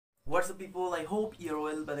What's up people, I hope you're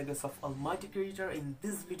well by the grace of Almighty Creator. In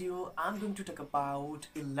this video I'm going to talk about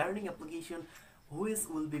a learning application which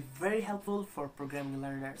will be very helpful for programming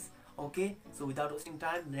learners. Okay, so without wasting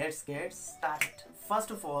time, let's get started. First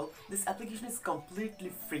of all, this application is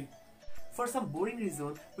completely free. For some boring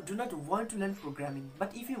reason, we do not want to learn programming,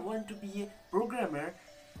 but if you want to be a programmer,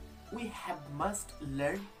 we must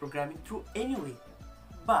learn programming through any way.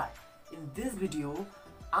 But in this video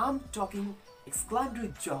I'm talking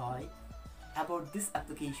exclaimatory joy about this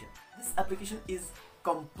application. This application is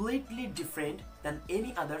completely different than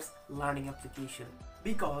any other's learning application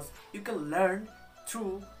because you can learn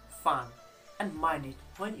through fun. And mind it,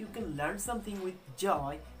 when you can learn something with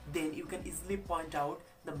joy, then you can easily point out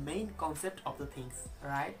the main concept of the things,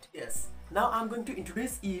 right? Yes. Now I'm going to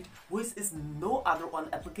introduce it, which is no other one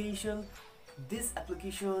application. This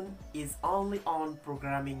application is only on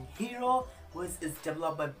Programming Hero, which is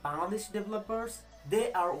developed by Bangladesh developers.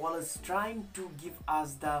 They are always trying to give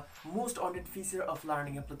us the most wanted feature of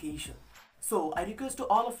learning application. So I request to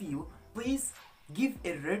all of you, please give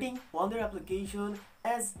a rating on their application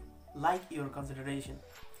as like your consideration.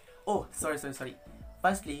 Oh, sorry.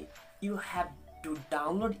 Firstly, you have to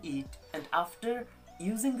download it, and after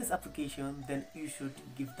using this application, then you should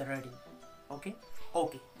give the rating. Okay,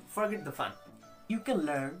 forget the fun. You can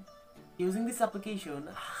learn using this application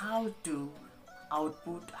how to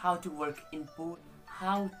output, how to work input,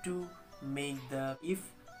 how to make the if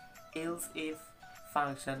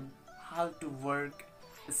function, how to work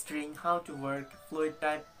string, how to work fluid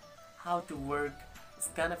type, how to work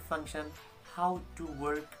scanf function, how to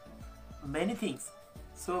work many things.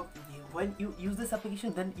 So when you use this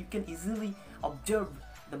application, then you can easily observe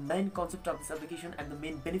the main concept of this application and the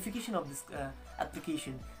main benefication of this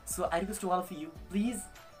application. So I request to all of you, please,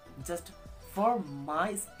 just for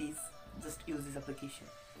my speech, just use this application.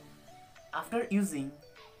 After using,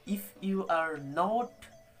 if you are not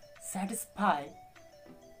satisfied,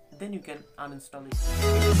 then you can uninstall it.